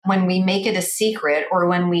when we make it a secret or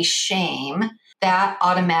when we shame, that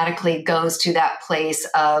automatically goes to that place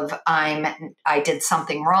of I did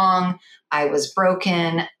something wrong. I was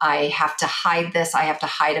broken. I have to hide this. I have to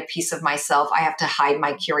hide a piece of myself. I have to hide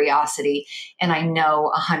my curiosity. And I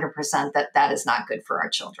know 100% that that is not good for our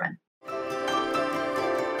children.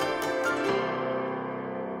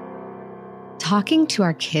 Talking to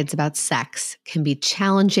our kids about sex can be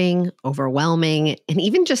challenging, overwhelming, and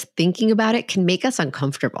even just thinking about it can make us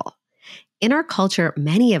uncomfortable. In our culture,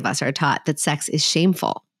 many of us are taught that sex is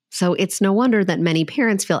shameful. So it's no wonder that many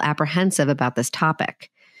parents feel apprehensive about this topic.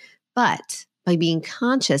 But by being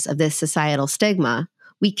conscious of this societal stigma,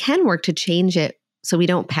 we can work to change it so we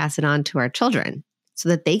don't pass it on to our children, so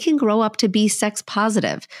that they can grow up to be sex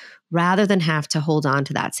positive rather than have to hold on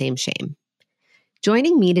to that same shame.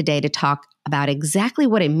 Joining me today to talk about exactly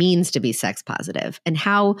what it means to be sex positive and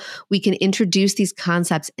how we can introduce these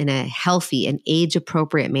concepts in a healthy and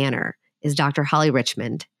age-appropriate manner is Dr. Holly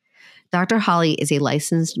Richmond. Dr. Holly is a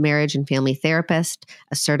licensed marriage and family therapist,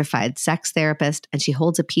 a certified sex therapist, and she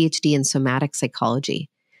holds a PhD in somatic psychology.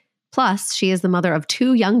 Plus, she is the mother of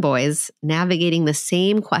 2 young boys, navigating the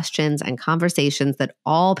same questions and conversations that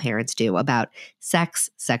all parents do about sex,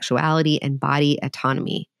 sexuality, and body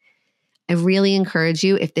autonomy. I really encourage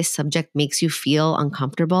you, if this subject makes you feel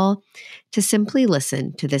uncomfortable, to simply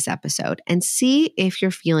listen to this episode and see if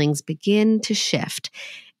your feelings begin to shift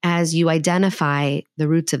as you identify the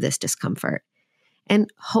roots of this discomfort. And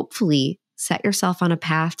hopefully set yourself on a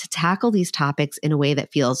path to tackle these topics in a way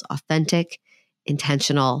that feels authentic,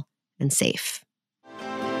 intentional, and safe.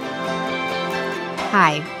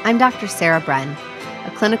 Hi, I'm Dr. Sarah Bren,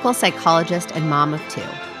 a clinical psychologist and mom of 2.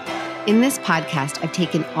 In this podcast, I've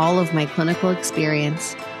taken all of my clinical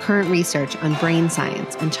experience, current research on brain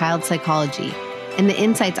science and child psychology, and the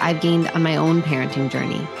insights I've gained on my own parenting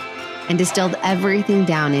journey, and distilled everything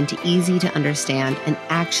down into easy to understand and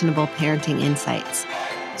actionable parenting insights,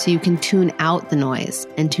 so you can tune out the noise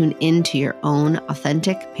and tune into your own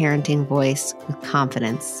authentic parenting voice with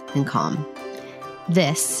confidence and calm.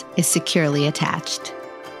 This is Securely Attached.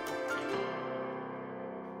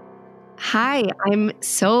 Hi, I'm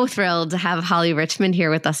so thrilled to have Holly Richmond here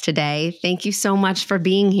with us today. Thank you so much for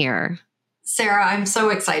being here. Sarah, I'm so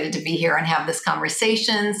excited to be here and have this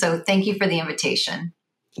conversation. So thank you for the invitation.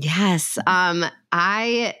 Yes. I'm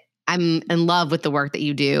in love with the work that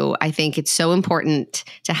you do. I think it's so important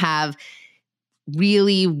to have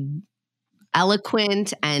really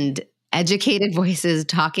eloquent and educated voices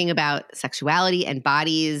talking about sexuality and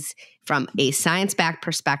bodies from a science-backed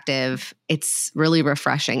perspective. It's really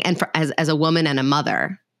refreshing. And as a woman and a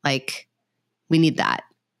mother, we need that.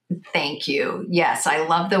 Thank you. Yes, I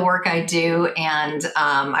love the work I do. And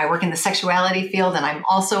I work in the sexuality field, and I'm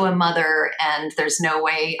also a mother, and there's no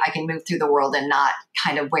way I can move through the world and not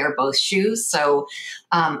kind of wear both shoes. So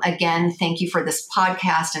again, thank you for this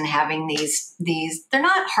podcast and having these, they're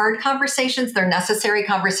not hard conversations, they're necessary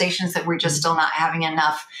conversations that we're just still not having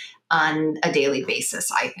enough on a daily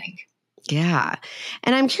basis, I think. Yeah.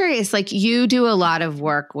 And I'm curious, you do a lot of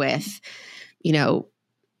work with,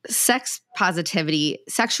 sex positivity,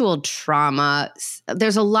 sexual trauma.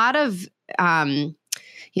 There's a lot of,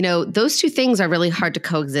 those 2 things are really hard to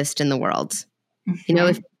coexist in the world.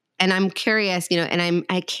 Mm-hmm. And I'm curious, and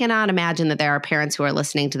I cannot imagine that there are parents who are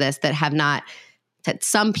listening to this that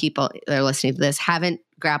some people that are listening to this haven't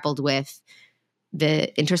grappled with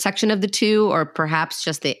the intersection of the 2, or perhaps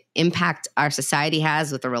just the impact our society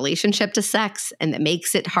has with the relationship to sex, and that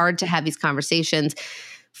makes it hard to have these conversations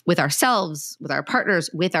with ourselves, with our partners,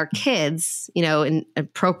 with our kids, in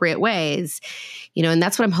appropriate ways, and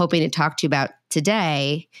that's what I'm hoping to talk to you about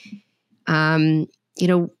today.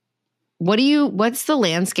 What's the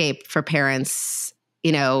landscape for parents,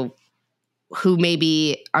 who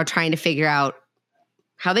maybe are trying to figure out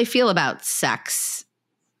how they feel about sex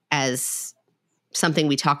as something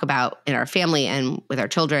we talk about in our family and with our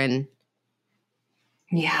children?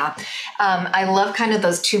 Yeah. I love kind of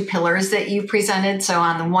those 2 pillars that you presented. So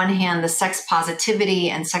on the one hand, the sex positivity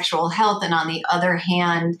and sexual health, and on the other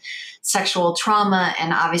hand, sexual trauma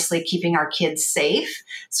and obviously keeping our kids safe.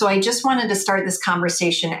 So I just wanted to start this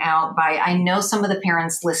conversation out by, I know some of the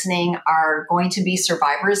parents listening are going to be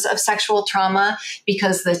survivors of sexual trauma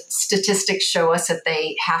because the statistics show us that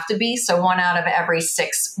they have to be. So 1 out of every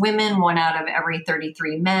 6 women, 1 out of every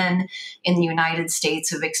 33 men in the United States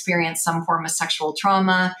have experienced some form of sexual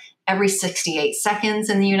trauma. Every 68 seconds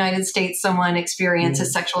in the United States, someone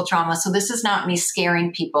experiences sexual trauma. So this is not me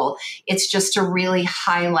scaring people. It's just to really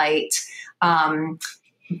highlight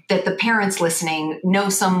that the parents listening know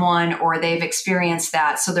someone or they've experienced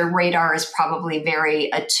that. So their radar is probably very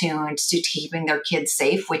attuned to keeping their kids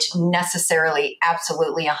safe, which necessarily,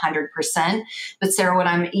 absolutely 100%. But Sarah, what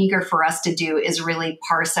I'm eager for us to do is really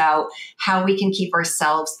parse out how we can keep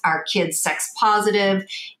our kids sex positive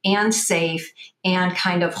and safe, and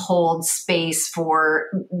kind of hold space for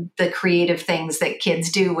the creative things that kids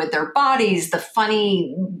do with their bodies, the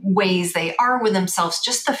funny ways they are with themselves,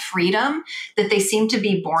 just the freedom that they seem to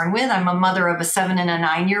be born with. I'm a mother of a 7 and a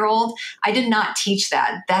 9-year-old. I did not teach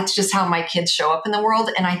that. That's just how my kids show up in the world.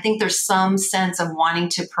 And I think there's some sense of wanting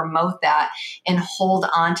to promote that and hold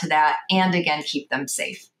on to that, and again, keep them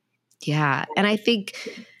safe. Yeah. And I think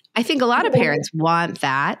a lot of parents want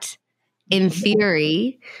that in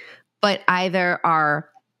theory, but either are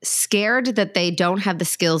scared that they don't have the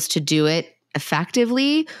skills to do it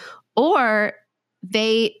effectively, or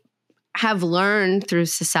they have learned through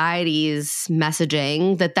society's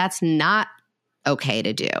messaging that that's not okay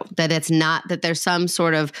to do, that it's not, that there's some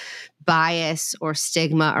sort of bias or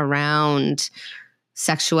stigma around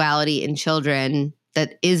sexuality in children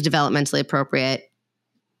that is developmentally appropriate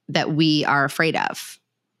that we are afraid of.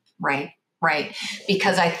 Right. Right.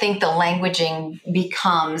 Because I think the languaging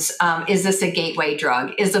becomes, is this a gateway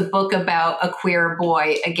drug? Is a book about a queer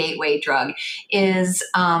boy a gateway drug? Is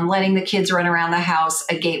letting the kids run around the house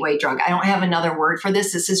a gateway drug? I don't have another word for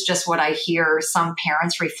this. This is just what I hear some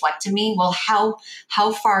parents reflect to me. Well,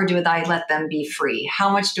 how far do I let them be free? How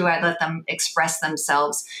much do I let them express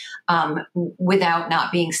themselves without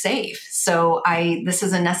not being safe? So this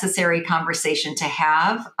is a necessary conversation to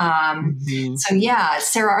have. So yeah,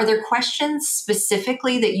 Sarah, are there questions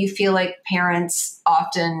specifically that you feel like parents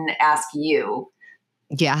often ask you?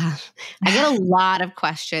 Yeah, I get a lot of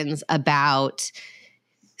questions about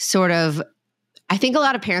I think a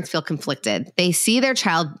lot of parents feel conflicted. They see their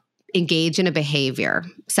child engage in a behavior,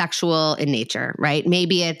 sexual in nature, right?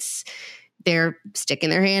 Maybe it's they're sticking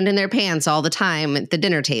their hand in their pants all the time at the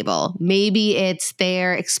dinner table. Maybe it's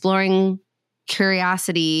they're exploring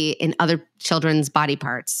curiosity in other children's body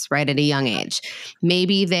parts, right, at a young age.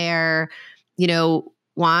 Maybe they're,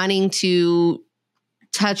 wanting to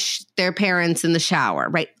touch their parents in the shower,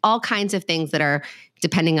 right? All kinds of things that are,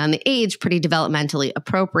 depending on the age, pretty developmentally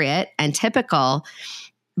appropriate and typical.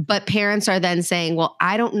 But parents are then saying, well,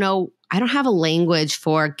 I don't know, I don't have a language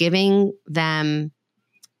for giving them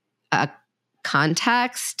a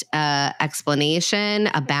context, explanation,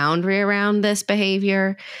 a boundary around this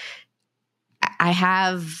behavior.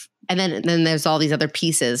 And then there's all these other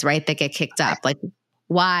pieces, right, that get kicked up. Like,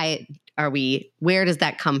 where does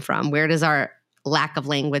that come from? Where does our lack of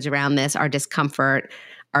language around this, our discomfort,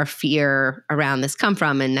 our fear around this come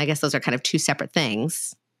from? And I guess those are kind of two separate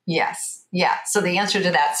things. Yes. Yeah. So the answer to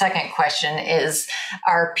that second question is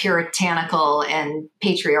our puritanical and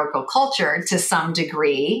patriarchal culture to some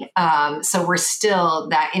degree. So we're still,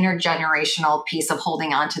 that intergenerational piece of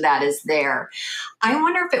holding on to that is there. I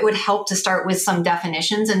wonder if it would help to start with some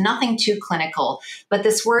definitions, and nothing too clinical, but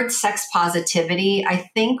this word sex positivity, I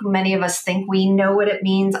think many of us think we know what it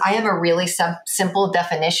means. I have a really simple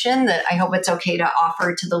definition that I hope it's okay to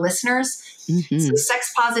offer to the listeners. Mm-hmm. So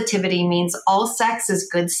sex positivity means all sex is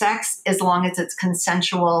good sex as long as it's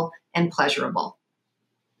consensual and pleasurable.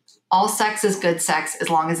 All sex is good sex as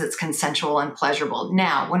long as it's consensual and pleasurable.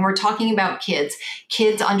 Now, when we're talking about kids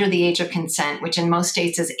under the age of consent, which in most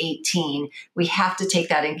states is 18, we have to take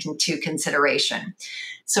that into consideration.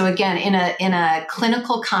 So again, in a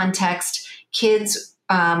clinical context, kids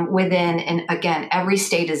within, and again, every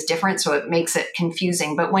state is different, so it makes it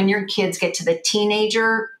confusing. But when your kids get to the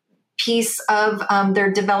teenager piece of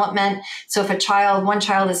their development. So if one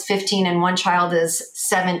child is 15 and one child is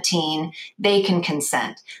 17, they can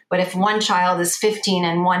consent. But if one child is 15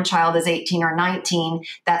 and one child is 18 or 19,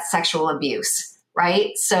 that's sexual abuse,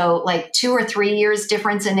 right? So like 2 or 3 years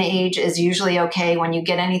difference in age is usually okay. When you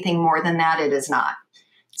get anything more than that, it is not.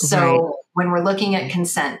 So when we're looking at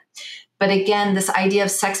consent, but again, this idea of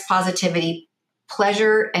sex positivity,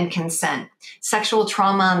 pleasure and consent. Sexual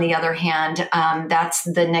trauma, on the other hand, that's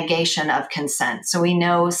the negation of consent. So we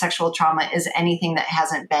know sexual trauma is anything that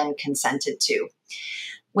hasn't been consented to.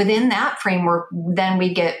 Within that framework, then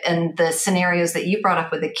we get in the scenarios that you brought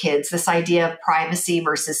up with the kids, this idea of privacy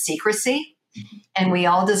versus secrecy. And we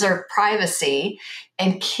all deserve privacy,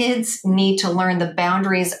 and kids need to learn the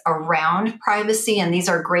boundaries around privacy. And these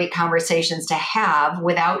are great conversations to have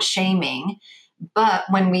without shaming. But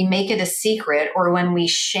when we make it a secret or when we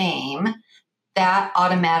shame, that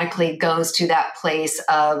automatically goes to that place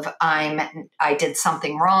of I did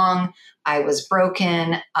something wrong, I was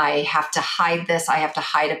broken. I have to hide this. I have to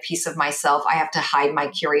hide a piece of myself. I have to hide my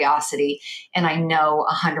curiosity. And I know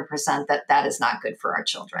 100% that that is not good for our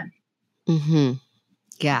children. Mm-hmm.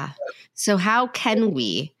 Yeah. So how can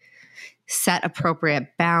we set appropriate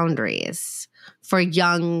boundaries for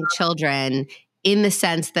young children in the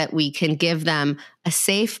sense that we can give them a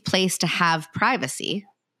safe place to have privacy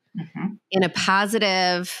in a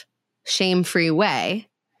positive, shame-free way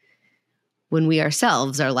when we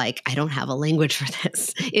ourselves are like, I don't have a language for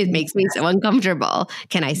this. It makes me so uncomfortable.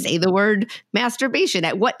 Can I say the word masturbation?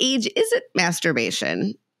 At what age is it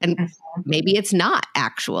masturbation? And maybe it's not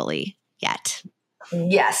actually yet.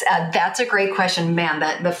 Yes, that's a great question, man.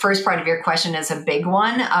 That the first part of your question is a big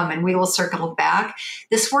one, and we will circle back.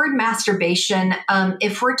 This word masturbation,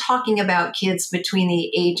 if we're talking about kids between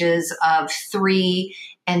the ages of 3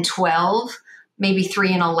 and 12, maybe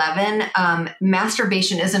 3 and 11,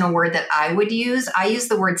 masturbation isn't a word that I would use. I use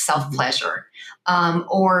the word self-pleasure.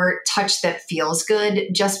 Or touch that feels good,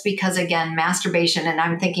 just because, again, masturbation, and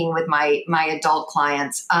I'm thinking with my adult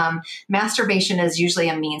clients, masturbation is usually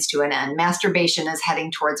a means to an end. Masturbation is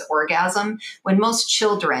heading towards orgasm. When most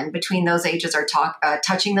children between those ages are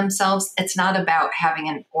touching themselves, it's not about having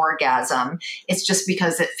an orgasm. It's just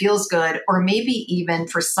because it feels good, or maybe even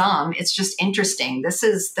for some, it's just interesting.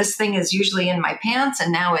 This thing is usually in my pants,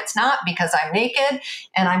 and now it's not because I'm naked,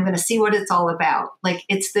 and I'm going to see what it's all about. Like,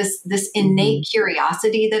 it's this innate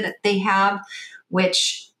curiosity that they have,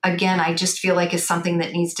 which, again, I just feel like is something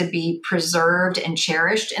that needs to be preserved and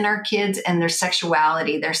cherished in our kids, and their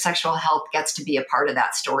sexuality, their sexual health gets to be a part of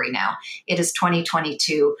that story now. It is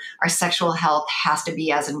 2022. Our sexual health has to be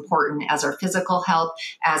as important as our physical health,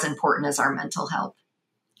 as important as our mental health.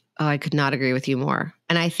 Oh, I could not agree with you more.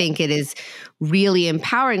 And I think it is really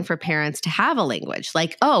empowering for parents to have a language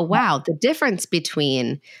like, oh, wow, the difference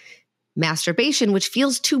between masturbation, which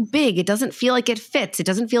feels too big. It doesn't feel like it fits. It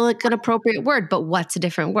doesn't feel like an appropriate word, but what's a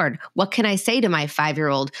different word? What can I say to my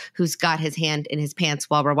 5-year-old who's got his hand in his pants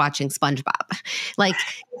while we're watching SpongeBob? Like,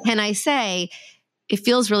 can I say, it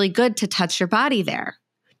feels really good to touch your body there?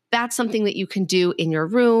 That's something that you can do in your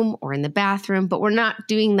room or in the bathroom, but we're not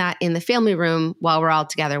doing that in the family room while we're all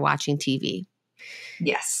together watching TV.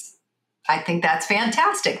 Yes. I think that's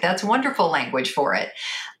fantastic. That's wonderful language for it.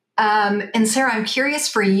 And Sarah, I'm curious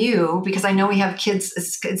for you, because I know we have kids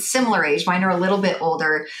similar age. Mine are a little bit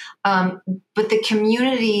older. But the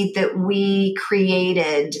community that we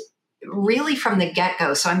created really from the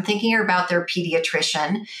get-go. So I'm thinking about their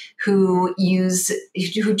pediatrician who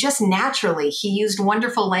just naturally, he used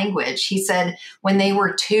wonderful language. He said when they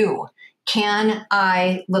were 2, can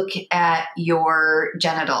I look at your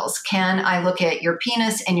genitals? Can I look at your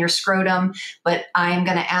penis and your scrotum? But I'm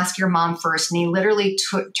going to ask your mom first. And he literally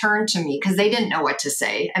turned to me because they didn't know what to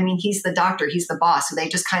say. I mean, he's the doctor, he's the boss. So they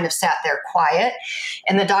just kind of sat there quiet.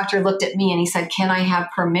 And the doctor looked at me and he said, can I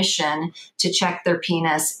have permission to check their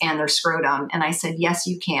penis and their scrotum? And I said, yes,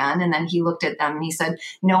 you can. And then he looked at them and he said,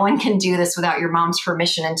 no one can do this without your mom's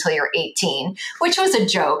permission until you're 18, which was a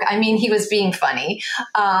joke. I mean, he was being funny.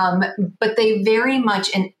 But they very much,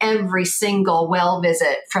 in every single well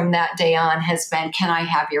visit from that day on, has been, can I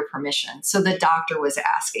have your permission? So the doctor was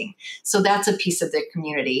asking. So that's a piece of the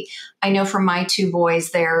community. I know for my 2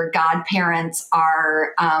 boys, their godparents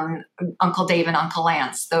are Uncle Dave and Uncle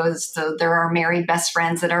Lance. So there are married best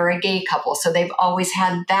friends that are a gay couple. So they've always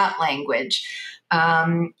had that language.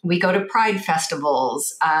 We go to pride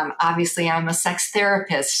festivals. Obviously, I'm a sex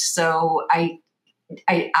therapist, so I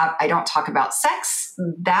don't talk about sex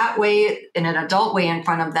that way in an adult way in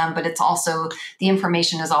front of them, but it's also, the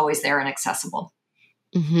information is always there and accessible.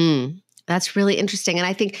 Mm-hmm. That's really interesting. And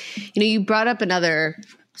I think, you brought up another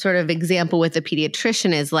sort of example with the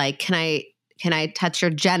pediatrician is like, can I touch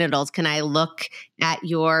your genitals? Can I look at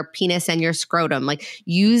your penis and your scrotum? Like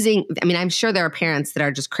I'm sure there are parents that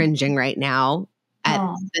are just cringing right now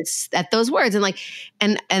at those words. And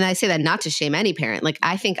and I say that not to shame any parent. Like,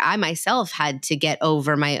 I think I myself had to get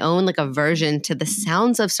over my own aversion to the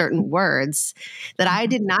sounds of certain words that I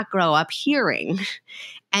did not grow up hearing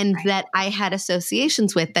and that I had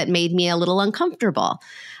associations with that made me a little uncomfortable.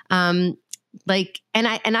 And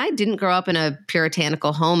I didn't grow up in a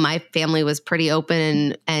puritanical home. My family was pretty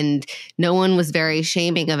open and no one was very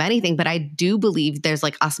shaming of anything, but I do believe there's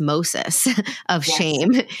osmosis of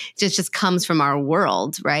shame. It just comes from our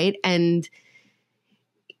world, right?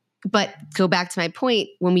 But go back to my point,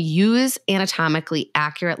 when we use anatomically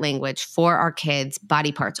accurate language for our kids'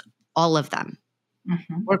 body parts, all of them,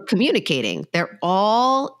 we're communicating. They're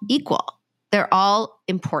all equal. They're all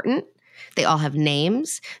important. They all have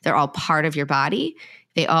names. They're all part of your body.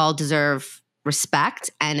 They all deserve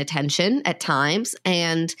respect and attention at times.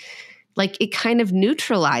 And like it kind of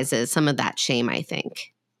neutralizes some of that shame, I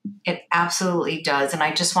think. It absolutely does. And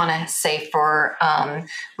I just want to say for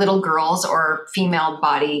little girls or female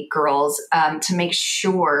body girls to make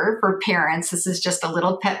sure for parents, this is just a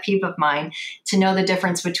little pet peeve of mine, to know the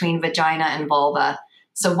difference between vagina and vulva.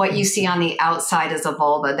 So what you see on the outside is a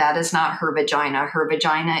vulva. That is not her vagina. Her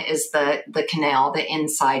vagina is the canal, the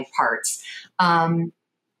inside parts.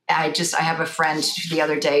 I have a friend the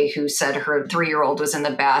other day who said her 3-year-old was in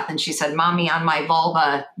the bath and she said, "Mommy, on my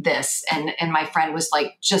vulva, this." And my friend was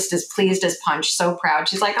like, just as pleased as punch, so proud.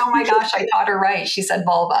 She's like, "Oh my gosh, I taught her right." She said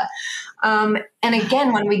vulva. And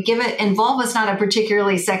again, when we give it, and vulva is not a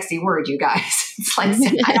particularly sexy word, you guys. It's like,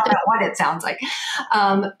 I don't know what it sounds like.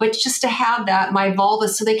 But just to have that, my vulva,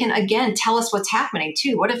 so they can, again, tell us what's happening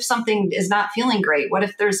too. What if something is not feeling great? What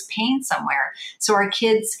if there's pain somewhere? So our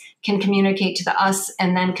kids can communicate to us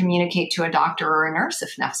and then communicate to a doctor or a nurse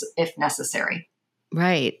if necessary.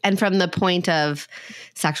 Right. And from the point of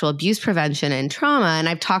sexual abuse prevention and trauma, and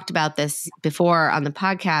I've talked about this before on the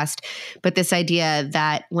podcast, but this idea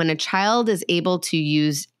that when a child is able to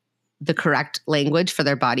use the correct language for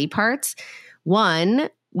their body parts, one,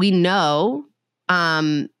 we know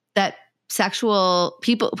that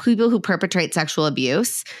people who perpetrate sexual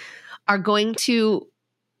abuse are going to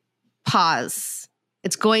pause.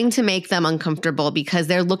 It's going to make them uncomfortable because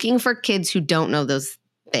they're looking for kids who don't know those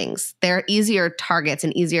things. They're easier targets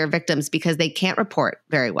and easier victims because they can't report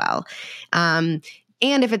very well. And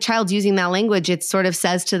if a child's using that language, it sort of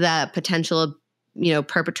says to the potential,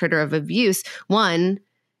 perpetrator of abuse, one,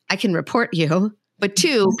 I can report you, but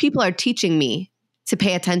two, people are teaching me to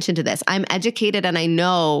pay attention to this. I'm educated and I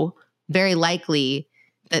know very likely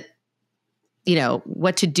that,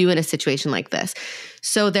 what to do in a situation like this.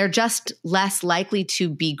 So they're just less likely to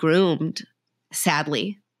be groomed,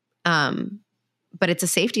 sadly. But it's a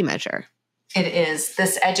safety measure. It is.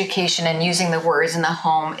 This education and using the words in the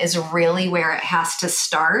home is really where it has to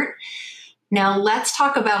start. Now, let's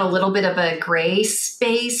talk about a little bit of a gray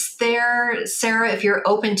space there, Sarah, if you're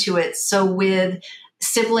open to it. So with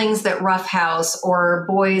siblings that roughhouse or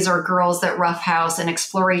boys or girls that roughhouse and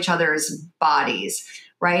explore each other's bodies,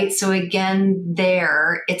 right? So again,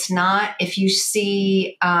 there, it's not if you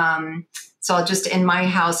see... So I'll just, in my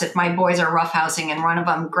house, if my boys are roughhousing and one of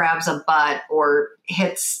them grabs a butt or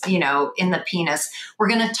hits, in the penis, we're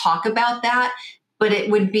going to talk about that. But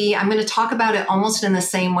it would be, I'm going to talk about it almost in the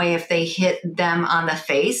same way if they hit them on the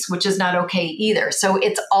face, which is not okay either. So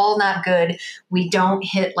it's all not good. We don't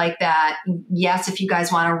hit like that. Yes, if you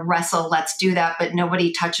guys want to wrestle, let's do that, but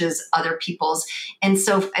nobody touches other people's. And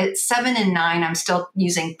so at 7 and 9, I'm still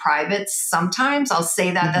using privates. Sometimes I'll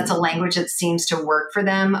say that that's a language that seems to work for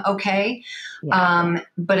them. Okay. Yeah.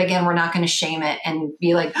 But again, we're not going to shame it and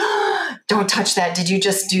be like, oh, don't touch that. Did you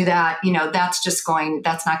just do that? That's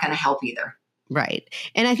not going to help either. Right.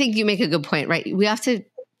 And I think you make a good point, right? We have to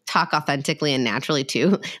talk authentically and naturally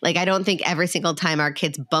too. Like, I don't think every single time our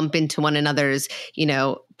kids bump into one another's,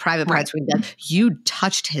 private parts, we go, "You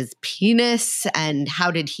touched his penis and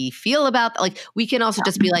how did he feel about that?" Like, we can also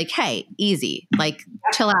just be like, "Hey, easy, like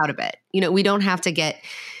chill out a bit." We don't have to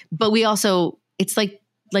but we also, it's like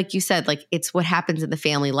you said, like it's what happens in the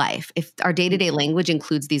family life. If our day-to-day language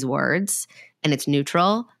includes these words and it's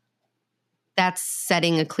neutral, that's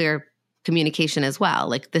setting a clear communication as well.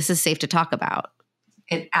 Like, this is safe to talk about.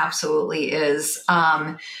 It absolutely is.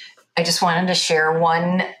 I just wanted to share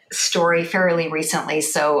one story fairly recently.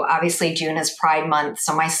 So obviously June is Pride Month.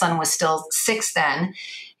 So my son was still 6 then.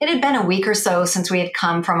 It had been a week or so since we had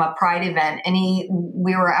come from a Pride event, and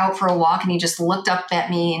we were out for a walk, and he just looked up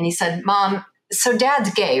at me and he said, "Mom, so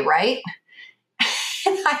Dad's gay, right?"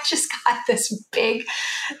 And I just got this big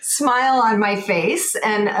smile on my face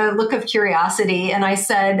and a look of curiosity. And I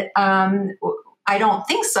said, "I don't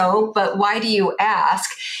think so, but why do you ask?"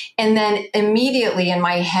 And then immediately in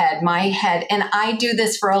my head, and I do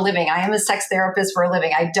this for a living. I am a sex therapist for a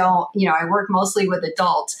living. I don't, I work mostly with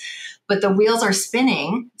adults, but the wheels are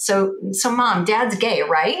spinning. So Mom, Dad's gay,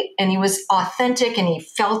 right? And he was authentic and he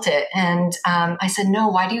felt it. And I said, "No,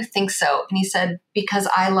 why do you think so?" And he said, "Because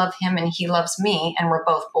I love him and he loves me and we're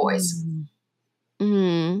both boys."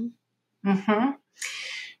 Mm-hmm. Mm-hmm.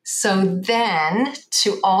 So then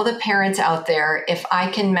to all the parents out there, if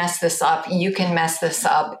I can mess this up, you can mess this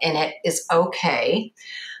up and it is okay.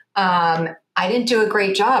 I didn't do a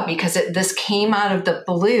great job because this came out of the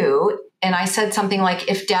blue. and I said something like,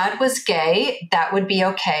 if dad was gay, that would be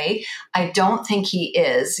okay. I don't think he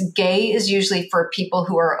is. Gay is usually for people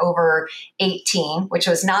who are over 18, which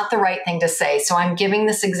was not the right thing to say. So I'm giving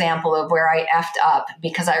this example of where I effed up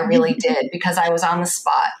because I really did, because I was on the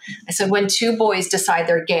spot. I said, when two boys decide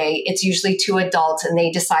they're gay, it's usually two adults and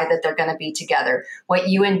they decide that they're going to be together. What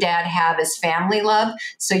you and dad have is family love.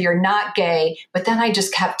 So you're not gay. But then I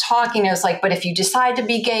just kept talking. I was like, but if you decide to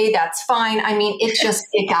be gay, that's fine. I mean,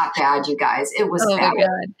 it got bad, you guys. It was Oh bad. my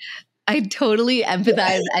God. I totally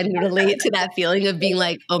empathize and relate to that feeling of being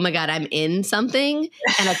like, oh my God, I'm in something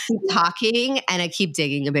and I keep talking and I keep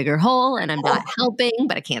digging a bigger hole and I'm not helping,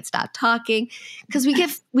 but I can't stop talking because we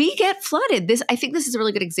get flooded. I think this is a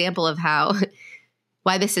really good example of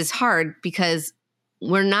why this is hard, because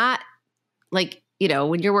we're not like,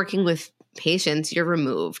 when you're working with patients, you're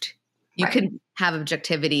removed. You Right. can have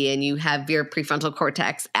objectivity and you have your prefrontal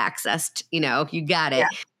cortex accessed, you got it. Yeah.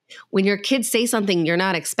 When your kids say something you're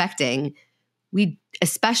not expecting,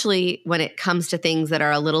 especially when it comes to things that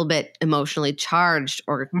are a little bit emotionally charged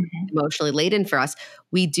or emotionally laden for us,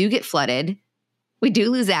 we do get flooded. We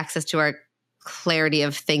do lose access to our clarity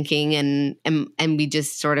of thinking and we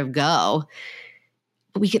just sort of go.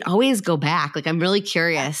 But we can always go back. Like, I'm really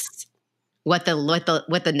curious what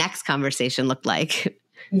the next conversation looked like.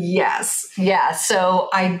 Yes. Yeah. So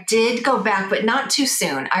I did go back, but not too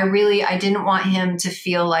soon. I didn't want him to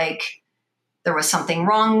feel like there was something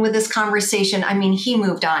wrong with this conversation. I mean, he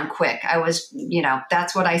moved on quick. I was,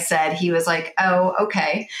 that's what I said. He was like, oh,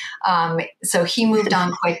 okay. So he moved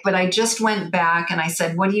on quick, but I just went back and I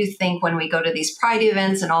said, what do you think when we go to these pride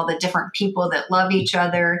events and all the different people that love each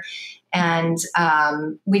other? And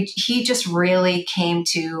he just really came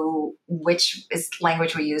to, which is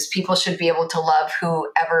language we use, people should be able to love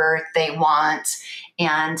whoever they want,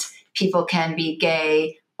 and people can be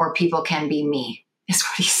gay or people can be me, is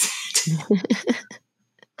what he said.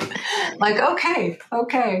 Like, okay.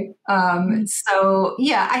 So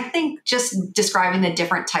yeah, I think just describing the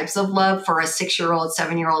different types of love for a 6-year-old,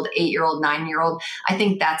 7-year-old, 8-year-old, 9-year-old, I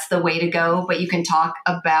think that's the way to go. But you can talk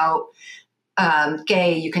about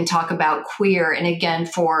gay, you can talk about queer. And again,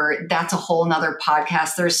 that's a whole nother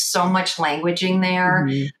podcast. There's so much languaging there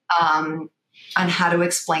on how to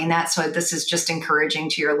explain that. So this is just encouraging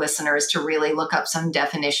to your listeners to really look up some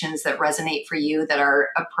definitions that resonate for you, that are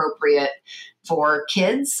appropriate for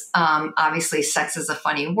kids. Obviously, Sex is a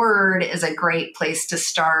Funny Word is a great place to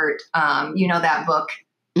start. That book.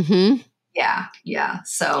 Mm-hmm. Yeah.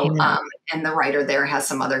 So, and the writer there has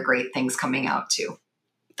some other great things coming out too.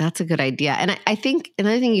 That's a good idea. And I think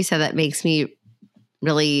another thing you said that makes me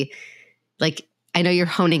really like, I know you're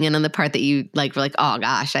honing in on the part that you were like, oh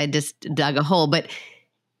gosh, I just dug a hole. But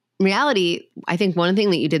in reality, I think one thing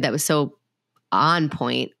that you did that was so on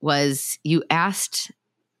point was you asked,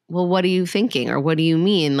 well, what are you thinking? Or what do you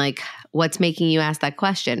mean? Like, what's making you ask that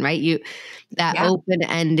question, right? That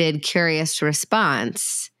open-ended, curious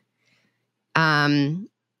response. That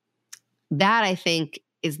I think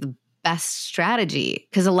is the best strategy,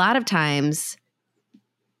 because a lot of times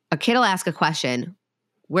a kid will ask a question,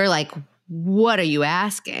 we're like, what are you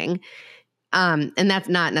asking? And that's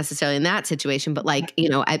not necessarily in that situation, but I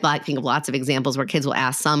think of lots of examples where kids will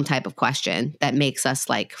ask some type of question that makes us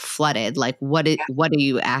like flooded, like what are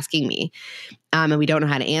you asking me? And we don't know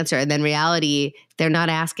how to answer. And then reality, they're not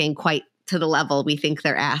asking quite to the level we think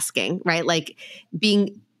they're asking, right? Like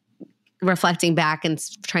reflecting back and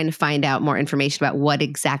trying to find out more information about what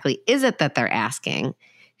exactly is it that they're asking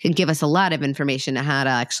can give us a lot of information on how to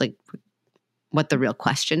actually, what the real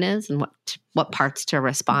question is and what parts to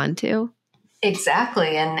respond to.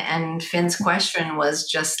 Exactly. And Finn's question was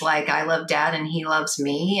just like, I love dad and he loves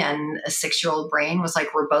me. And a 6-year-old brain was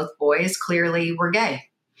like, we're both boys. Clearly we're gay,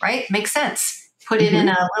 right? Makes sense. Put it in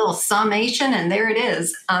a little summation and there it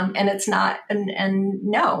is. And it's not, and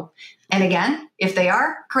no. And again, if they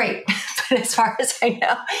are, great. But as far as I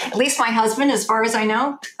know, at least my husband, as far as I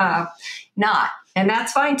know, not. And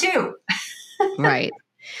that's fine too. Right.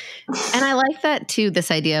 And I like that too,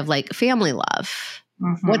 this idea of like family love.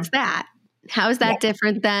 What's that? How is that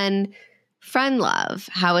different than friend love?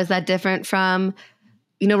 How is that different from,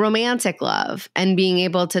 romantic love, and being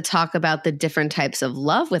able to talk about the different types of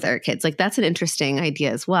love with our kids? Like, that's an interesting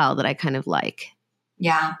idea as well that I kind of like.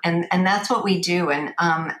 Yeah. And that's what we do. And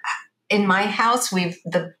in my house,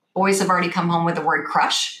 the boys have already come home with the word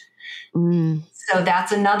crush. So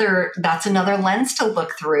that's another lens to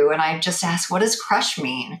look through. And I just asked, what does crush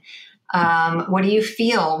mean? What do you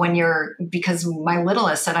feel because my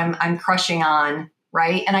littlest said, I'm crushing on,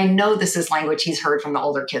 right? And I know this is language he's heard from the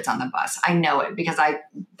older kids on the bus. I know it because I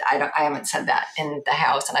haven't said that in the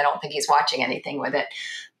house and I don't think he's watching anything with it.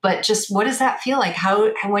 but just what does that feel like?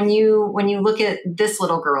 How, when you look at this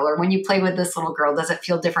little girl or when you play with this little girl, does it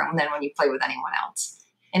feel different than when you play with anyone else?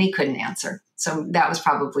 And he couldn't answer. So that was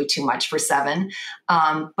probably too much for 7.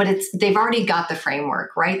 But they've already got the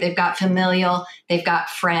framework, right? They've got familial, they've got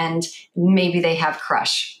friend, maybe they have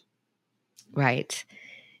crush. Right.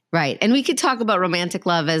 Right. And we could talk about romantic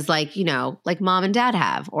love as like, like mom and dad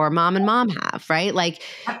have, or mom and mom have, right? Like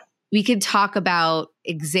we could talk about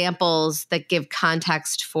examples that give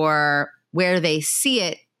context for where they see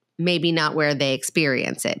it, maybe not where they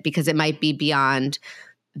experience it, because it might be beyond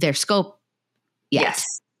their scope yet.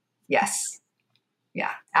 Yes.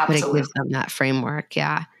 Yeah, absolutely. But it gives them that framework.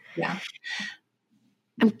 Yeah. Yeah.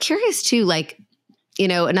 I'm curious too, like,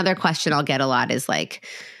 another question I'll get a lot is like,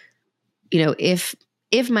 if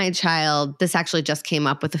my child, this actually just came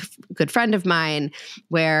up with a good friend of mine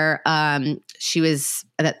where her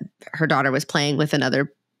daughter was playing with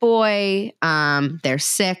another boy. They're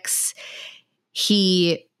 6.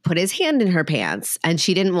 He put his hand in her pants and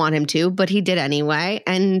she didn't want him to, but he did anyway.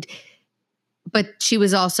 But she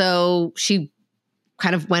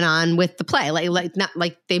kind of went on with the play, like not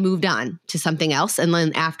like they moved on to something else. And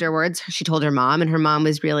then afterwards she told her mom, and her mom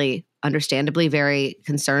was really understandably very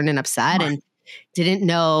concerned and upset and didn't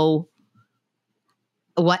know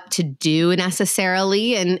what to do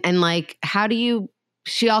necessarily. And like, her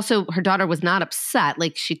daughter was not upset.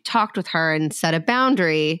 Like she talked with her and set a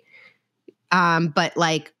boundary. But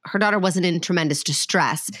like her daughter wasn't in tremendous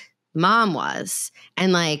distress. Mom was.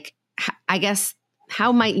 And like, I guess,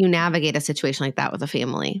 how might you navigate a situation like that with a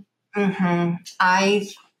family? Mm-hmm. I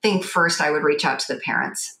think first I would reach out to the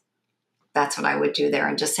parents. That's what I would do there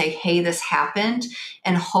and just say, hey, this happened.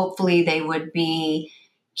 And hopefully they would be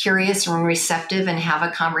curious and receptive and have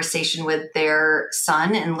a conversation with their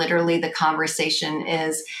son. And literally the conversation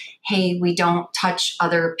is, hey, we don't touch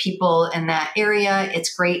other people in that area.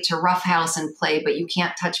 It's great to roughhouse and play, but you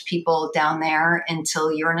can't touch people down there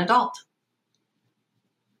until you're an adult.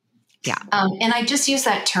 Yeah. And I just use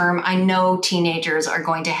that term. I know teenagers are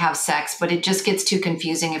going to have sex, but it just gets too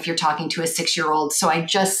confusing if you're talking to a 6-year-old. So I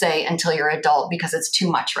just say until you're adult because it's too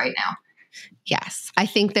much right now. Yes. I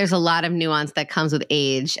think there's a lot of nuance that comes with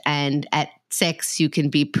age. And at 6, you can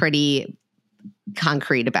be pretty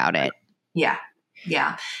concrete about it. Yeah.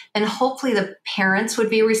 Yeah. And hopefully the parents would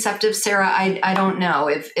be receptive. Sarah, I don't know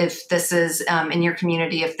if this is in your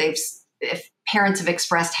community, if parents have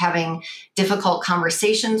expressed having difficult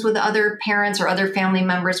conversations with other parents or other family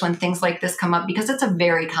members when things like this come up, because it's a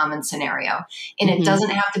very common scenario and it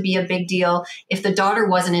doesn't have to be a big deal. If the daughter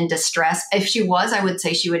wasn't in distress, if she was, I would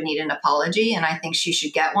say she would need an apology and I think she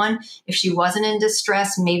should get one. If she wasn't in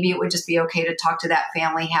distress, maybe it would just be okay to talk to that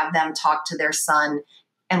family, have them talk to their son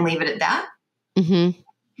and leave it at that. Mm-hmm.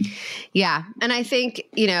 Yeah. And I think,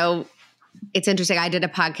 it's interesting. I did a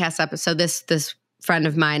podcast episode. This friend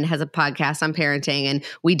of mine has a podcast on parenting, and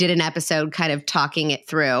we did an episode kind of talking it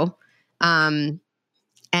through. And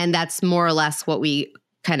that's more or less what we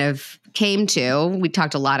kind of came to. We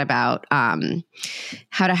talked a lot about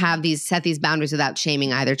how to set these boundaries without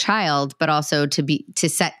shaming either child, but also to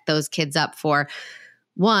set those kids up for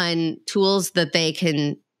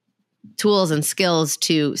tools and skills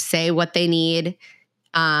to say what they need,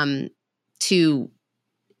 to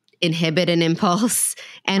inhibit an impulse,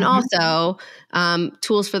 and also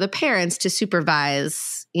tools for the parents to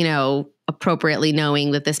supervise, appropriately,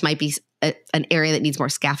 knowing that this might be an area that needs more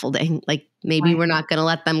scaffolding. Like maybe we're not going to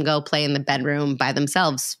let them go play in the bedroom by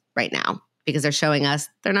themselves right now because they're showing us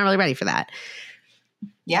they're not really ready for that.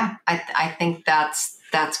 Yeah, I think that's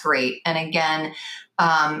great. And again,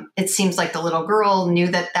 it seems like the little girl knew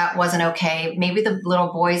that wasn't okay. Maybe the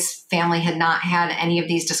little boy's family had not had any of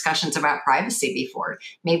these discussions about privacy before.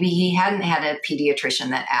 Maybe he hadn't had a pediatrician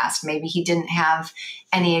that asked. Maybe he didn't have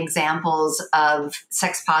any examples of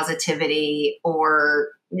sex positivity or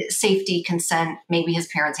safety consent. Maybe his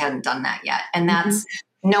parents hadn't done that yet. And that's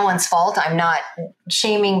no one's fault. I'm not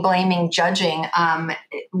shaming, blaming, judging.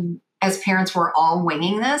 As parents, we're all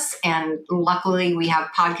winging this. And luckily we have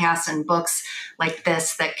podcasts and books like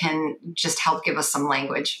this that can just help give us some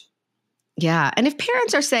language. Yeah. And if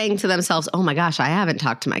parents are saying to themselves, oh my gosh, I haven't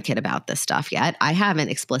talked to my kid about this stuff yet. I haven't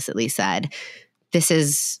explicitly said, this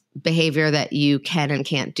is behavior that you can and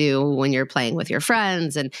can't do when you're playing with your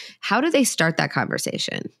friends. And how do they start that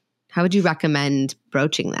conversation? How would you recommend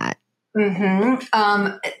broaching that? The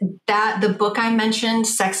book I mentioned,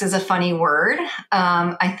 Sex is a Funny Word,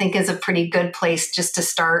 I think is a pretty good place just to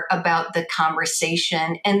start about the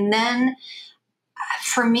conversation. And then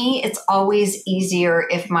For me, it's always easier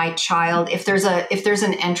if my child, if there's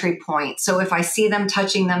an entry point. So if I see them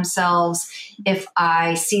touching themselves, if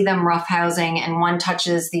I see them roughhousing and one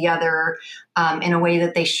touches the other in a way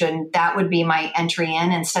that they shouldn't, that would be my entry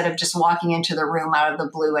in, instead of just walking into the room out of the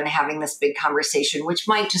blue and having this big conversation, which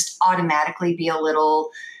might just automatically be a little,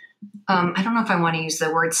 I don't know if I want to use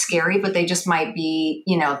the word scary, but they just might be,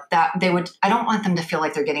 that they would, I don't want them to feel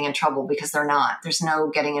like they're getting in trouble, because they're not. There's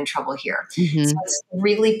no getting in trouble here. So it's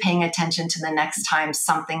really paying attention to the next time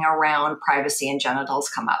something around privacy and genitals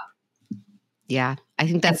come up. Yeah. I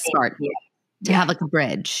think that's smart to have like a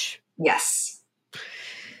bridge. Yes.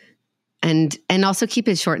 And also keep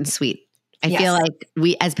it short and sweet. I feel like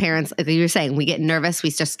we, as parents, like you were saying, we get nervous.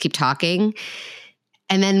 We just keep talking.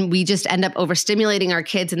 And then we just end up overstimulating our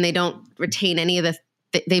kids, and they don't retain any of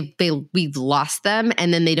the, we've lost them,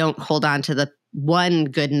 and then they don't hold on to the one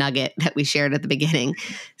good nugget that we shared at the beginning.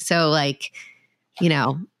 So like,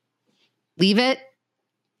 leave it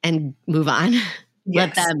and move on.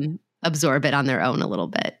 Yes. Let them absorb it on their own a little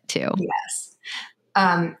bit too. Yes.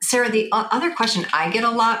 Sarah, the other question I get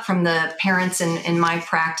a lot from the parents in my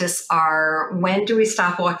practice are, when do we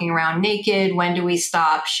stop walking around naked? When do we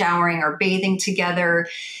stop showering or bathing together?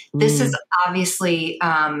 This is obviously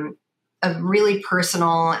a really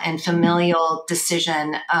personal and familial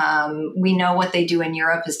decision. We know what they do in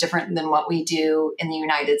Europe is different than what we do in the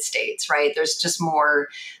United States, right? There's just more,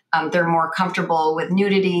 they're more comfortable with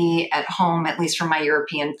nudity at home, at least from my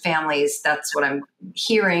European families. That's what I'm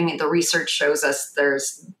hearing. The research shows us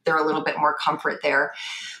they're a little bit more comfort there.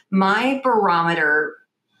 My barometer,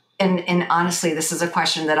 and honestly, this is a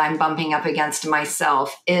question that I'm bumping up against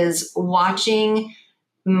myself, is watching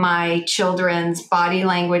my children's body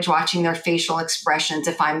language, watching their facial expressions.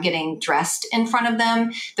 If I'm getting dressed in front of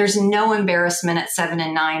them, there's no embarrassment at 7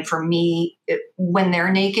 and 9 for me. When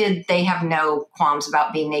they're naked, they have no qualms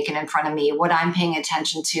about being naked in front of me. What I'm paying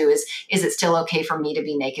attention to is it still okay for me to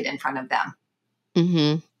be naked in front of them?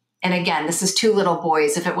 Mm-hmm. And again, this is 2 little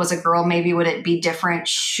boys. If it was a girl, maybe would it be different?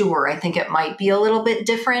 Sure. I think it might be a little bit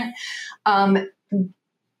different.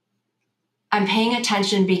 I'm paying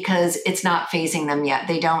attention because it's not phasing them yet.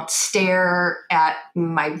 They don't stare at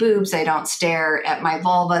my boobs. They don't stare at my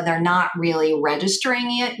vulva. They're not really registering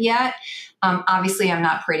it yet. Obviously, I'm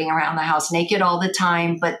not parading around the house naked all the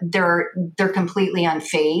time, but they're completely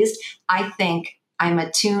unfazed. I think I'm an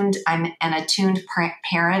attuned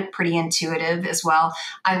parent, pretty intuitive as well.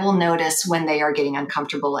 I will notice when they are getting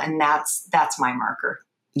uncomfortable, and that's my marker.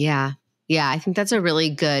 Yeah. Yeah. I think that's a really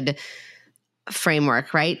good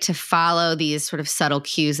framework, right? To follow these sort of subtle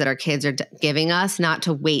cues that our kids are giving us, not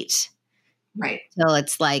to wait till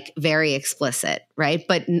it's like very explicit, right?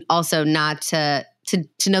 But also not to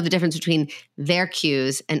know the difference between their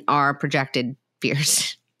cues and our projected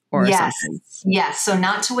fears or assumptions. Yes. So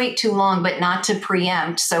not to wait too long, but not to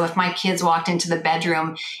preempt. So if my kids walked into the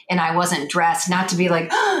bedroom and I wasn't dressed, not to be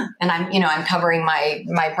like, and I'm covering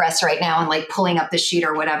my breasts right now and like pulling up the sheet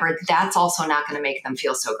or whatever, that's also not going to make them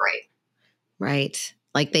feel so great. Right.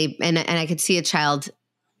 Like and I could see a child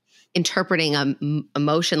interpreting a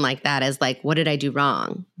emotion like that as like, what did I do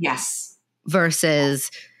wrong? Yes.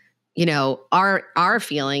 Versus, our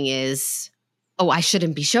feeling is, oh, I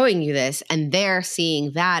shouldn't be showing you this. And they're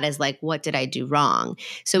seeing that as like, what did I do wrong?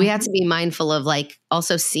 So we have to be mindful of like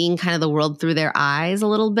also seeing kind of the world through their eyes a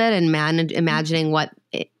little bit and imagining what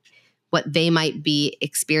they might be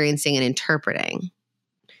experiencing and interpreting.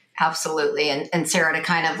 Absolutely. And Sarah, to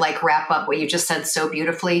kind of like wrap up what you just said so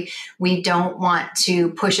beautifully, we don't want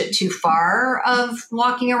to push it too far of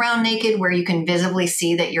walking around naked where you can visibly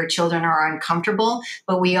see that your children are uncomfortable,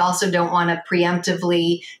 but we also don't want to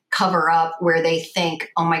preemptively cover up where they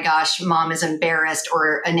think, oh my gosh, mom is embarrassed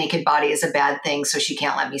or a naked body is a bad thing, so she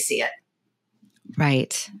can't let me see it.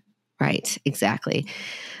 Right. Exactly.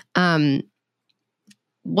 One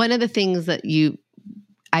of the things that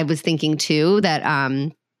I was thinking too, that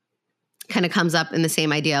kind of comes up in the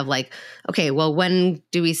same idea of like, okay, well, when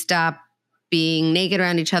do we stop being naked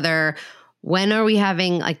around each other? When are we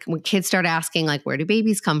having, like, when kids start asking, like, where do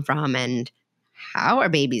babies come from? And how are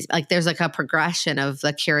babies? Like, there's like a progression of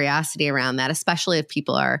the curiosity around that, especially if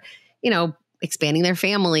people are, expanding their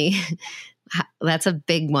family. That's a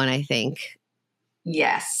big one, I think.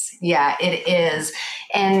 Yes. Yeah, it is.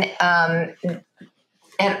 And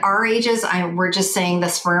at our ages, we're just saying the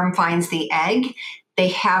sperm finds the egg. They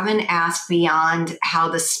haven't asked beyond how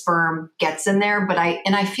the sperm gets in there, but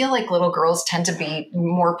I feel like little girls tend to be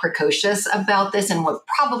more precocious about this and would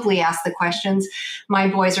probably ask the questions. My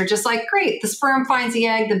boys are just like, great, the sperm finds the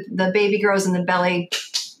egg, the baby grows in the belly,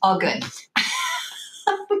 all good.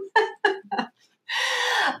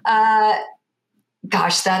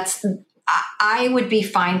 Gosh, I would be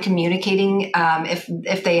fine communicating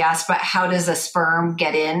if they ask, but how does a sperm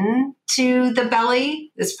get into the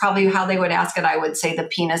belly? Is probably how they would ask it. I would say the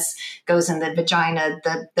penis goes in the vagina.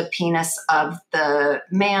 The penis of the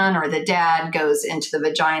man or the dad goes into the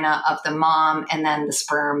vagina of the mom, and then the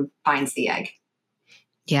sperm finds the egg.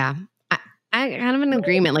 Yeah. I kind of in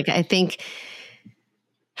agreement. Like, I think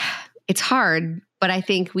it's hard, but I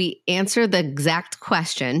think we answer the exact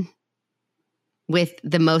question with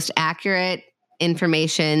the most accurate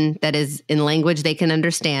information that is in language they can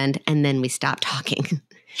understand, and then we stop talking.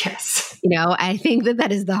 Yes. I think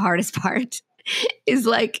that is the hardest part is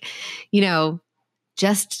like,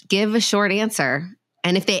 just give a short answer.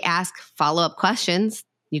 And if they ask follow-up questions,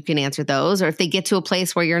 you can answer those. Or if they get to a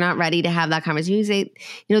place where you're not ready to have that conversation, you say,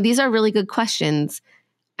 these are really good questions.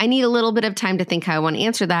 I need a little bit of time to think how I want to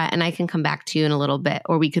answer that, and I can come back to you in a little bit,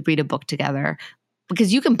 or we could read a book together.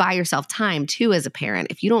 Because you can buy yourself time too as a parent.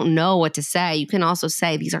 If you don't know what to say, you can also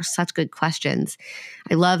say, these are such good questions.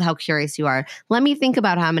 I love how curious you are. Let me think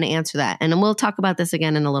about how I'm going to answer that. And then we'll talk about this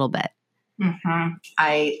again in a little bit. Mm-hmm.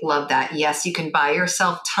 I love that. Yes, you can buy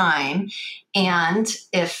yourself time. And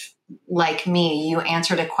if, like me, you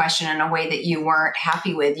answered a question in a way that you weren't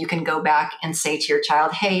happy with, you can go back and say to your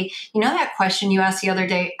child, hey, that question you asked the other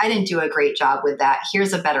day, I didn't do a great job with that.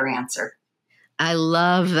 Here's a better answer. I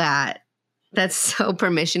love that. That's so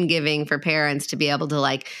permission giving for parents to be able to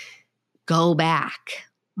like go back.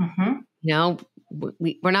 Mm-hmm.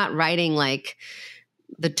 We're not writing like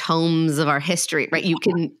the tomes of our history, right? You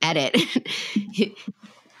can edit.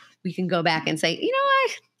 We can go back and say,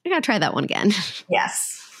 I got to try that one again.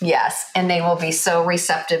 Yes. And they will be so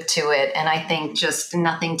receptive to it. And I think just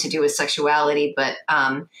nothing to do with sexuality, but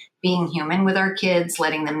being human with our kids,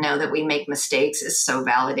 letting them know that we make mistakes is so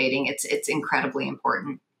validating. It's incredibly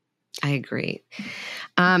important. I agree.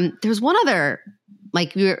 There's one other,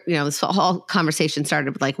 like, this whole conversation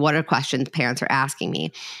started with like, what are questions parents are asking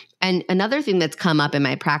me? And another thing that's come up in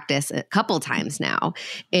my practice a couple times now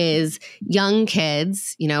is young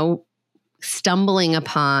kids, stumbling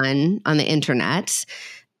upon on the internet,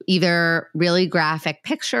 either really graphic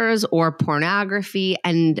pictures or pornography,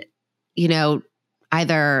 and,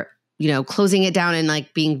 either closing it down and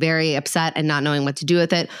like being very upset and not knowing what to do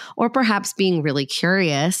with it, or perhaps being really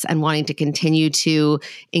curious and wanting to continue to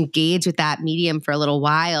engage with that medium for a little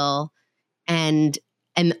while, and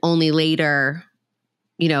only later,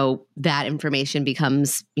 that information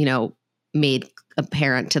becomes, made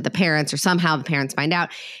apparent to the parents, or somehow the parents find out.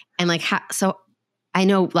 And like, so I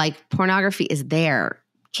know like pornography is there.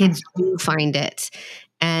 Kids do find it.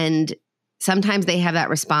 And sometimes they have that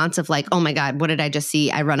response of like, oh my God, what did I just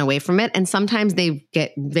see? I run away from it. And sometimes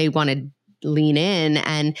they want to lean in.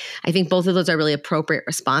 And I think both of those are really appropriate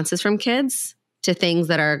responses from kids to things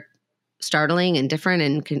that are startling and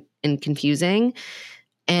different and confusing.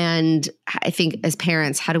 And I think as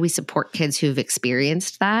parents, how do we support kids who've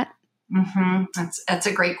experienced that? Mm-hmm. That's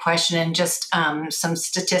a great question. And just some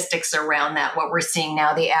statistics around that. What we're seeing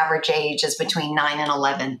now, the average age is between 9 and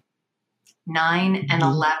 11. 9 and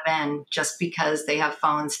 11, just because they have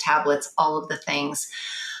phones, tablets, all of the things.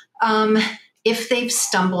 If they've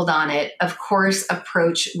stumbled on it, of course,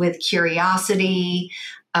 approach with curiosity.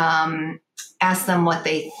 Ask them what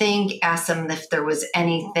they think. Ask them if there was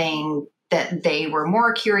anything that they were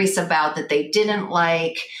more curious about that they didn't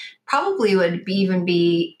like. Probably would even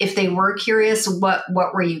be, if they were curious, what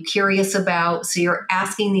were you curious about? So you're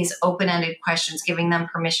asking these open-ended questions, giving them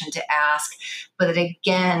permission to ask. But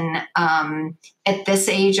again, at this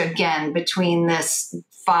age, again, between this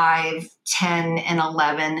 5, 10, and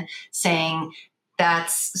 11, saying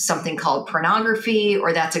that's something called pornography,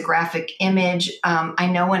 or that's a graphic image. I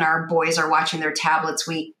know when our boys are watching their tablets,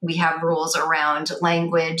 we have rules around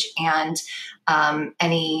language and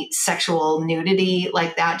any sexual nudity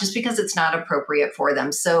like that, just because it's not appropriate for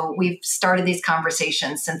them. So we've started these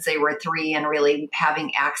conversations since they were 3 and really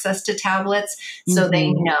having access to tablets. So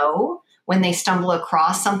they know when they stumble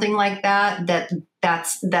across something like that,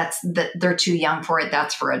 that they're too young for it.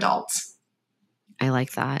 That's for adults. I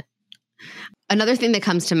like that. Another thing that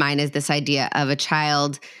comes to mind is this idea of a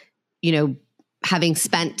child, having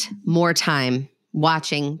spent more time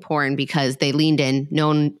watching porn because they leaned in, no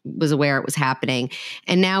one was aware it was happening.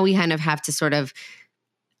 And now we kind of have to sort of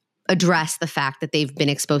address the fact that they've been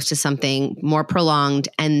exposed to something more prolonged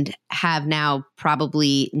and have now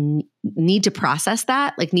probably need to process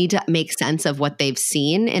that, like need to make sense of what they've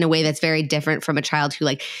seen in a way that's very different from a child who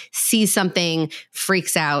like sees something,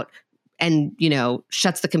 freaks out, and,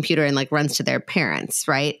 shuts the computer and like runs to their parents,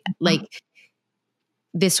 right? Like,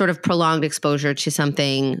 this sort of prolonged exposure to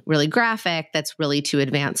something really graphic that's really too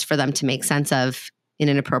advanced for them to make sense of in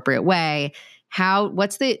an appropriate way.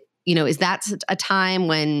 Is that a time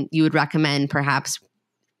when you would recommend perhaps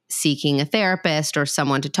seeking a therapist or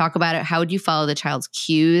someone to talk about it? How would you follow the child's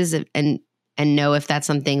cues and know if that's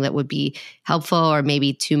something that would be helpful or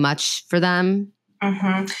maybe too much for them?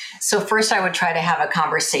 Mm-hmm. So first I would try to have a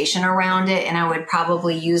conversation around it, and I would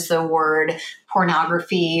probably use the word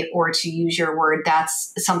pornography, or to use your word,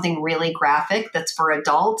 that's something really graphic that's for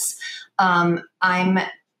adults. I'm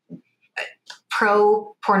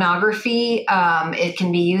pro pornography. It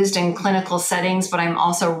can be used in clinical settings, but I'm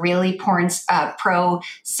also really pro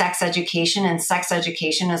sex education, and sex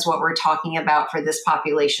education is what we're talking about for this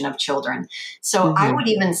population of children. So I would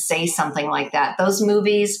even say something like that. Those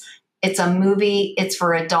movies, it's a movie, it's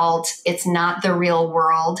for adults, it's not the real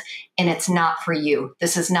world, and it's not for you.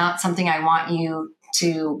 This is not something I want you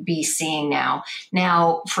to be seeing now.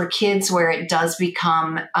 Now, for kids where it does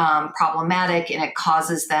become problematic and it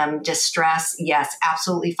causes them distress, yes,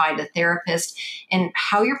 absolutely find a therapist. And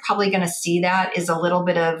how you're probably going to see that is a little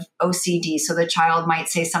bit of OCD. So the child might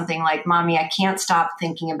say something like, "Mommy, I can't stop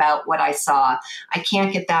thinking about what I saw. I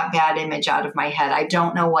can't get that bad image out of my head. I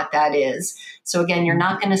don't know what that is." So again, you're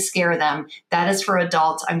not going to scare them. That is for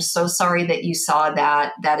adults. I'm so sorry that you saw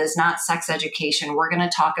that. That is not sex education. We're going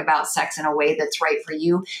to talk about sex in a way that's right for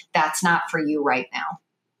you. That's not for you right now.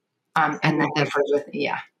 And that differs with,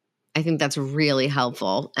 yeah. I think that's really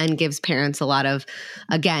helpful and gives parents a lot of,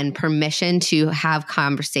 again, permission to have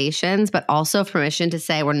conversations, but also permission to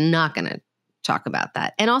say, we're not going to talk about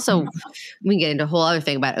that. And also we can get into a whole other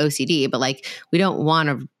thing about OCD, but like, we don't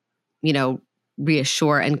want to,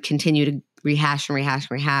 reassure and continue to rehash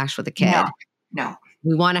with a kid. No.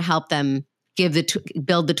 We want to help them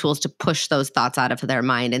build the tools to push those thoughts out of their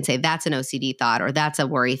mind and say, that's an OCD thought, or that's a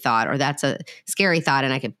worry thought, or that's a scary thought,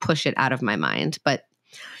 and I can push it out of my mind. But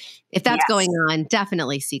if that's going on,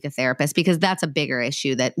 definitely seek a therapist, because that's a bigger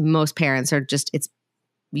issue that most parents are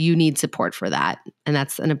you need support for that. And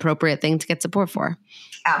that's an appropriate thing to get support for.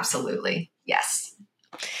 Absolutely. Yes.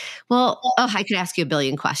 Well, I could ask you a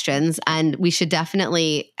billion questions, and we should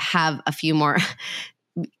definitely have a few more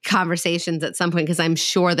conversations at some point, because I'm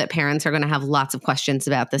sure that parents are going to have lots of questions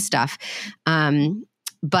about this stuff.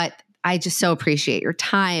 But I just so appreciate your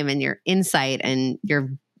time and your insight and your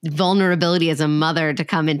vulnerability as a mother to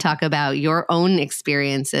come and talk about your own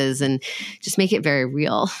experiences and just make it very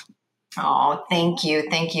real. Oh, thank you.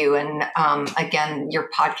 Thank you. And again, your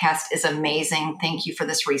podcast is amazing. Thank you for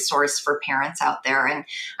this resource for parents out there. And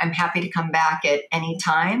I'm happy to come back at any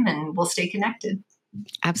time, and we'll stay connected.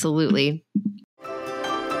 Absolutely.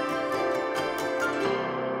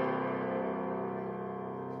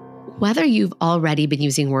 Whether you've already been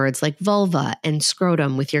using words like vulva and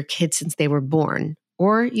scrotum with your kids since they were born,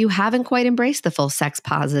 or you haven't quite embraced the full sex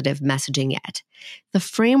positive messaging yet, the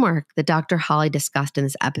framework that Dr. Holly discussed in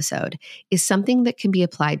this episode is something that can be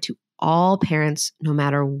applied to all parents, no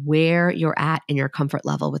matter where you're at in your comfort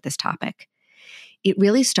level with this topic. It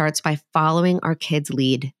really starts by following our kids'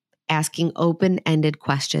 lead, asking open-ended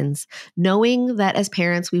questions, knowing that as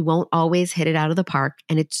parents, we won't always hit it out of the park,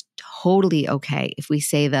 and it's totally okay if we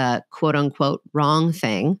say the quote-unquote wrong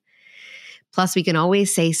thing. Plus, we can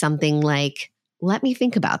always say something like, "Let me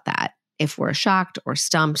think about that," if we're shocked or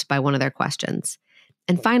stumped by one of their questions.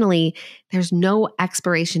 And finally, there's no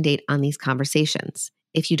expiration date on these conversations.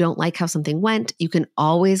 If you don't like how something went, you can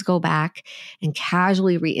always go back and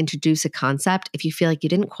casually reintroduce a concept if you feel like you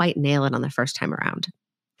didn't quite nail it on the first time around.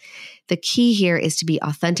 The key here is to be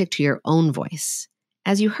authentic to your own voice.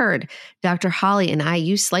 As you heard, Dr. Holly and I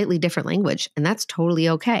use slightly different language, and that's totally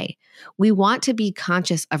okay. We want to be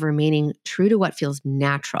conscious of remaining true to what feels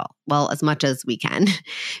natural, well, as much as we can,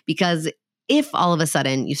 because if all of a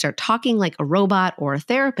sudden you start talking like a robot or a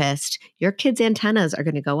therapist, your kids' antennas are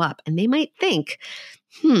going to go up, and they might think,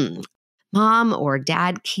 Mom or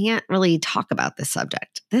Dad can't really talk about this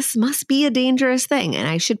subject. This must be a dangerous thing, and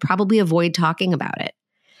I should probably avoid talking about it.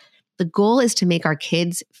 The goal is to make our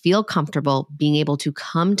kids feel comfortable being able to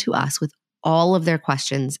come to us with all of their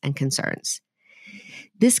questions and concerns.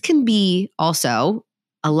 This can be also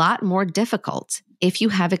a lot more difficult if you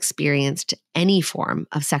have experienced any form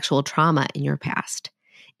of sexual trauma in your past.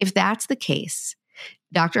 If that's the case,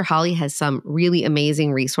 Dr. Holly has some really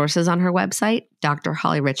amazing resources on her website,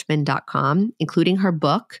 drhollyrichmond.com, including her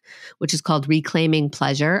book, which is called Reclaiming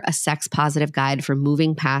Pleasure, a sex-positive guide for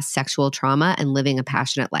moving past sexual trauma and living a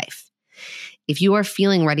passionate life. If you are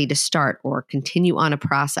feeling ready to start or continue on a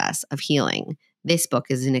process of healing, this book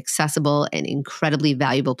is an accessible and incredibly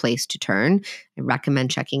valuable place to turn. I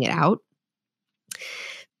recommend checking it out.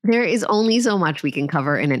 There is only so much we can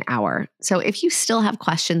cover in an hour. So if you still have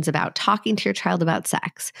questions about talking to your child about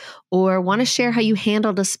sex, or want to share how you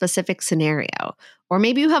handled a specific scenario, or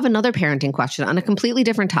maybe you have another parenting question on a completely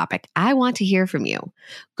different topic, I want to hear from you.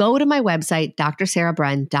 Go to my website,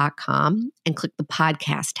 drsarahbren.com, and click the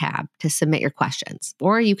podcast tab to submit your questions.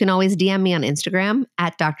 Or you can always DM me on Instagram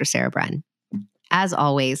at Dr. Sarah Bren. As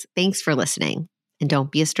always, thanks for listening, and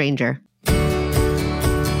don't be a stranger.